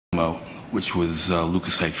which was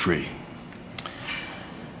leukocyte free.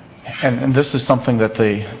 And this is something that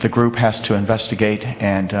the group has to investigate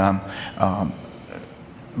and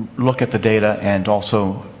look at the data and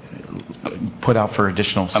also put out for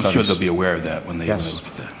additional studies. I'm sure they'll be aware of that when they look Yes,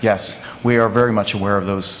 at that. yes, we are very much aware of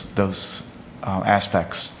those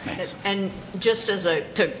aspects. And just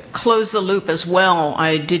to close the loop as well,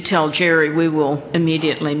 I did tell Jerry we will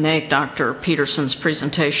immediately make Dr. Peterson's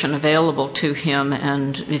presentation available to him,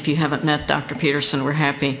 and if you haven't met Dr. Peterson, we're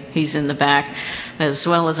happy he's in the back, as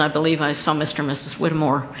well as I believe I saw Mr. and Mrs.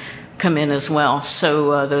 Whittemore come in as well.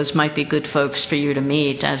 So those might be good folks for you to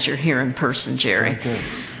meet as you're here in person, Jerry.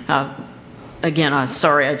 Again, I'm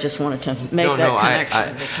sorry, I just wanted to make that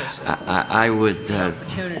connection. I would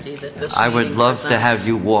opportunity that this I would meeting love presents. to have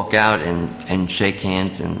you walk out and shake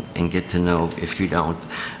hands and get to know, if you don't,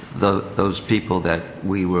 those people that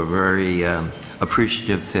we were very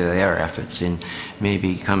appreciative to their efforts in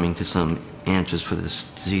maybe coming to some answers for this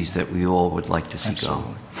disease that we all would like to see go.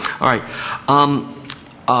 All right.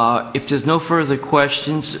 If there's no further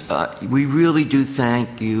questions, we really do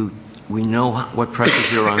thank you. We know what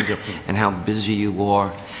pressures you're under and how busy you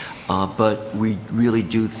are, but we really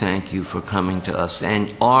do thank you for coming to us.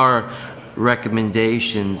 And our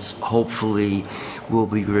recommendations, hopefully, will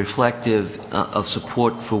be reflective of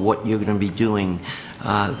support for what you're going to be doing.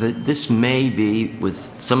 This may be,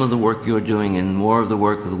 with some of the work you're doing and more of the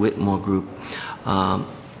work of the Whittemore Group,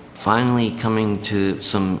 finally coming to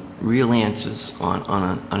some real answers on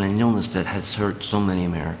an illness that has hurt so many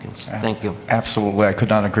Americans. Thank you. Absolutely. I could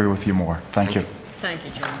not agree with you more. Thank you. Thank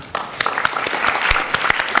you, John.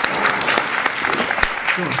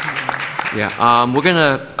 Yeah, we're going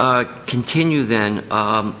to continue then.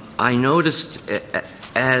 I noticed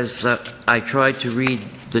as I tried to read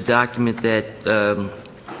the document that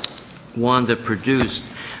Wanda produced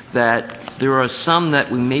that there are some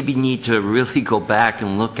that we maybe need to really go back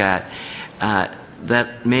and look at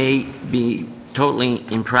that may be totally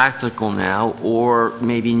impractical now or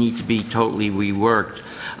maybe need to be totally reworked.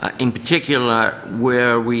 In particular,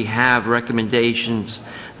 where we have recommendations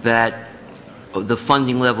that the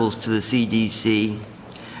funding levels to the CDC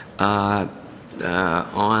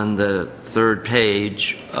on the third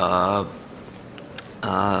page, some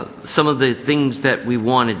of the things that we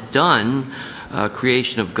wanted done,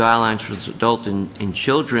 creation of guidelines for adult and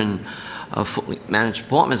children, fully managed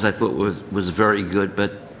apartments, I thought was very good,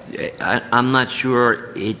 but I'm not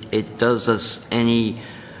sure it does us any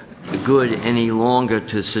good any longer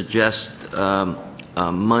to suggest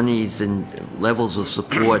monies and levels of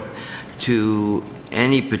support to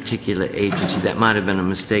any particular agency. That might have been a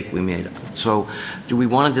mistake we made. So do we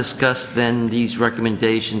want to discuss then these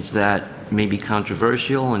recommendations that may be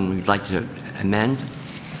controversial and we'd like to amend?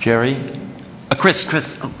 Jerry? Chris.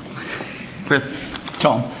 Oh. Chris.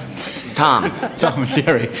 Tom. Tom and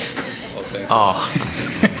Jerry.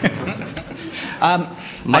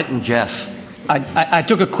 Mike and Jeff. I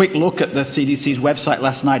took a quick look at the CDC's website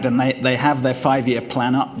last night, and they have their 5-year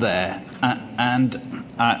plan up there, and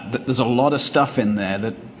there's a lot of stuff in there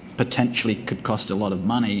that potentially could cost a lot of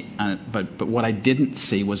money, but what I didn't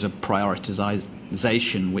see was a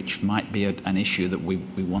prioritization, which might be an issue that we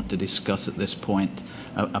want to discuss at this point,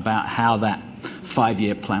 about how that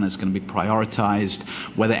 5-year plan is going to be prioritized,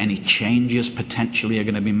 whether any changes potentially are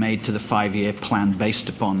going to be made to the 5-year plan based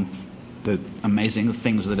upon the amazing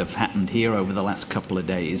things that have happened here over the last couple of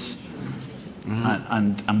days,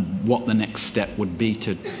 and what the next step would be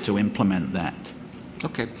to implement that.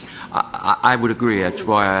 Okay. I would agree. That's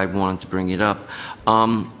why I wanted to bring it up.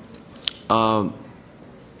 Not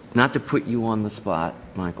to put you on the spot,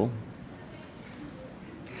 Michael,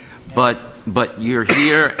 but you're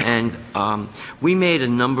here, and we made a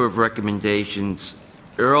number of recommendations.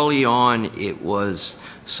 Early on, it was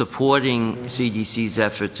supporting CDC's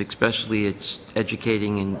efforts, especially its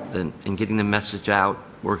educating and getting the message out,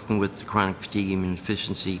 working with the Chronic Fatigue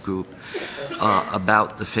Immunodeficiency Group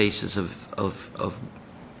about the faces of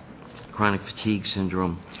chronic fatigue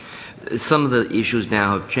syndrome. Some of the issues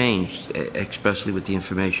now have changed, especially with the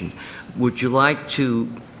information. Would you like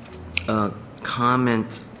to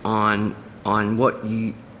comment on what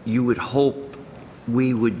you would hope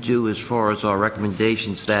we would do as far as our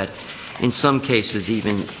recommendations that in some cases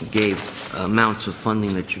even gave amounts of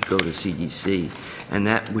funding that should go to CDC, and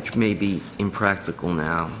that which may be impractical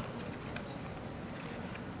now?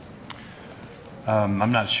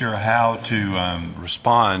 I'm not sure how to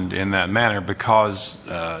respond in that manner because,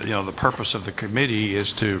 the purpose of the committee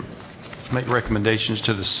is to make recommendations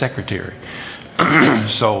to the Secretary.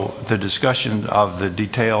 So the discussion of the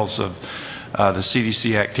details of the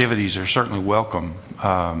CDC activities are certainly welcome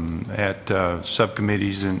at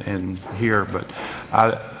subcommittees and here, but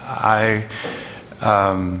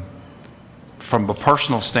from a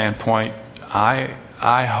personal standpoint,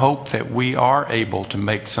 I hope that we are able to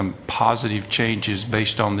make some positive changes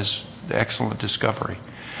based on this excellent discovery.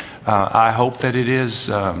 I hope that it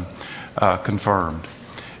is confirmed,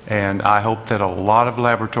 and I hope that a lot of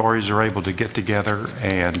laboratories are able to get together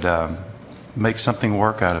and make something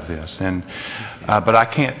work out of this. And but I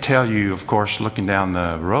can't tell you, of course, looking down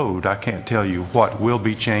the road, I can't tell you what will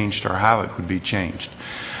be changed or how it would be changed.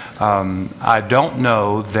 I don't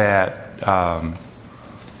know that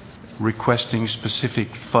requesting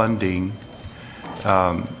specific funding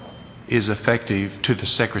is effective to the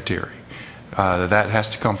Secretary. That has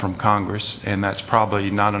to come from Congress, and that's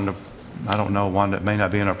probably not I don't know, one that may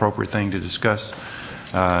not be an appropriate thing to discuss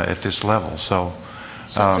at this level. So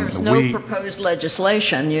since there's no proposed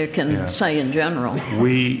legislation, you can say in general.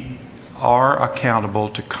 We are accountable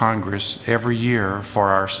to Congress every year for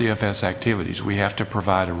our CFS activities. We have to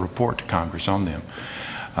provide a report to Congress on them.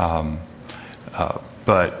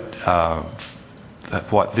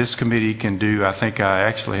 What this committee can do, I think I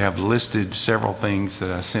actually have listed several things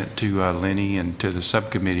that I sent to Lenny and to the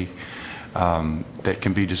subcommittee that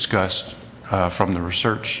can be discussed from the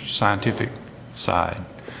research scientific side.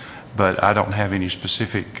 But I don't have any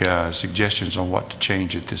specific suggestions on what to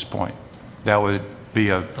change at this point. That would be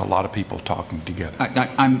a lot of people talking together.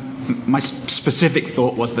 My specific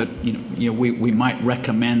thought was that we might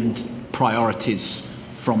recommend priorities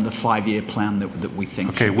from the 5-year plan that we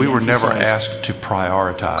think. Okay, we were never asked to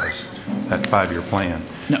prioritize that 5-year plan.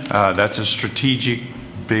 No. That's a strategic,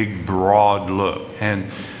 big, broad look. And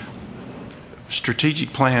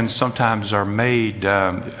strategic plans sometimes are made,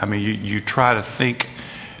 I mean, you try to think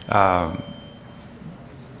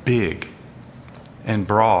big and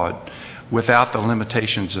broad without the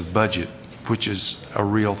limitations of budget, which is a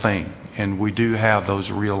real thing. And we do have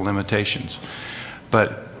those real limitations.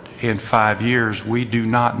 But in 5 years, we do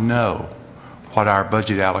not know what our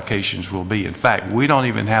budget allocations will be. In fact, we don't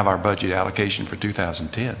even have our budget allocation for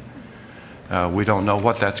 2010. We don't know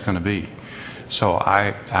what that's going to be. So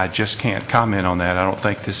I just can't comment on that. I don't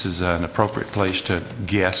think this is an appropriate place to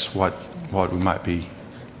guess what we might be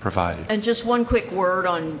provided. And just one quick word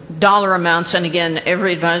on dollar amounts, and again,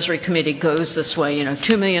 every advisory committee goes this way,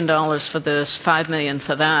 $2 million for this, $5 million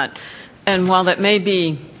for that. And while that may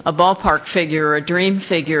be a ballpark figure or a dream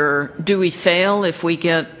figure, do we fail if we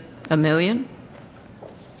get $1 million?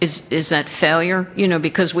 Is that failure?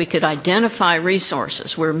 Because we could identify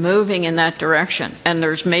resources. We're moving in that direction, and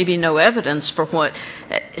there's maybe no evidence for what.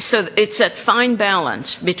 So it's that fine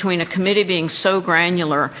balance between a committee being so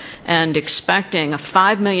granular and expecting a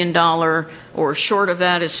 $5 million or short of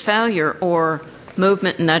that is failure or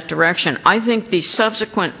movement in that direction. I think the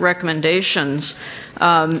subsequent recommendations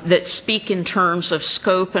that speak in terms of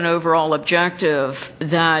scope and overall objective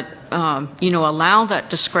that allow that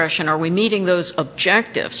discretion. Are we meeting those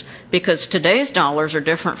objectives? Because today's dollars are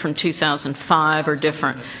different from 2005 or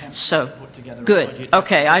different. So, good.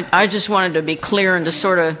 Okay, I just wanted to be clear and to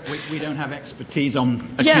sort of. We don't have expertise on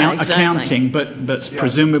exactly. accounting, but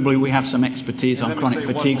presumably we have some expertise on chronic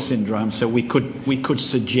fatigue syndrome. So we could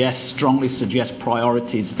strongly suggest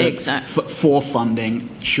priorities that for funding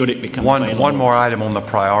should it become available. One more item on the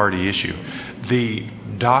priority issue. The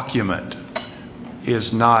document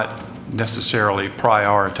is not necessarily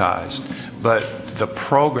prioritized, but the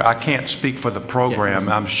program, I can't speak for the program.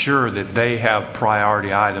 I'm sure that they have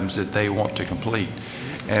priority items that they want to complete,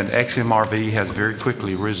 and XMRV has very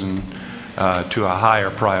quickly risen to a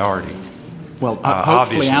higher priority. Well,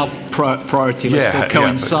 hopefully our priority will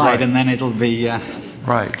coincide, and then it'll be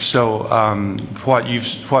right. So what you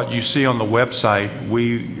see on the website,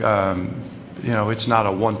 it's not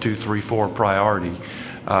a 1, 2, 3, 4 priority.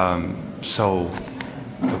 So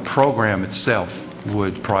the program itself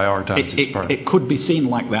would prioritize its priority. It could be seen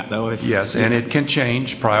like that, though. Yes, and it can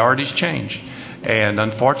change. Priorities change. And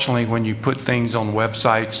unfortunately, when you put things on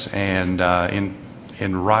websites and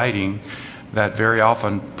in writing, that very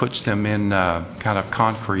often puts them in kind of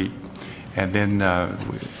concrete. And then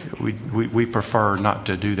we prefer not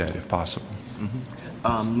to do that if possible.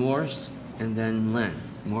 Mm-hmm. Morris and then Lynn.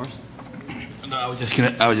 Morris? No, I was just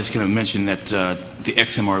gonna mention that the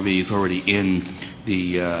XMRV is already in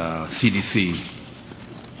the CDC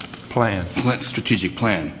strategic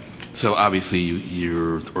plan. So obviously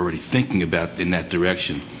you're already thinking about in that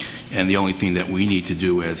direction. And the only thing that we need to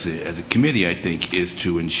do as a committee, I think, is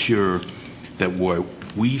to ensure that what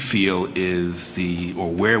we feel is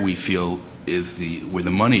where we feel is where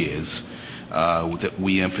the money is, that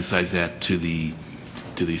we emphasize that to the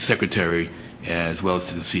Secretary as well as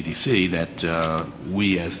to the CDC, that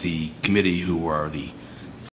we as the committee who are the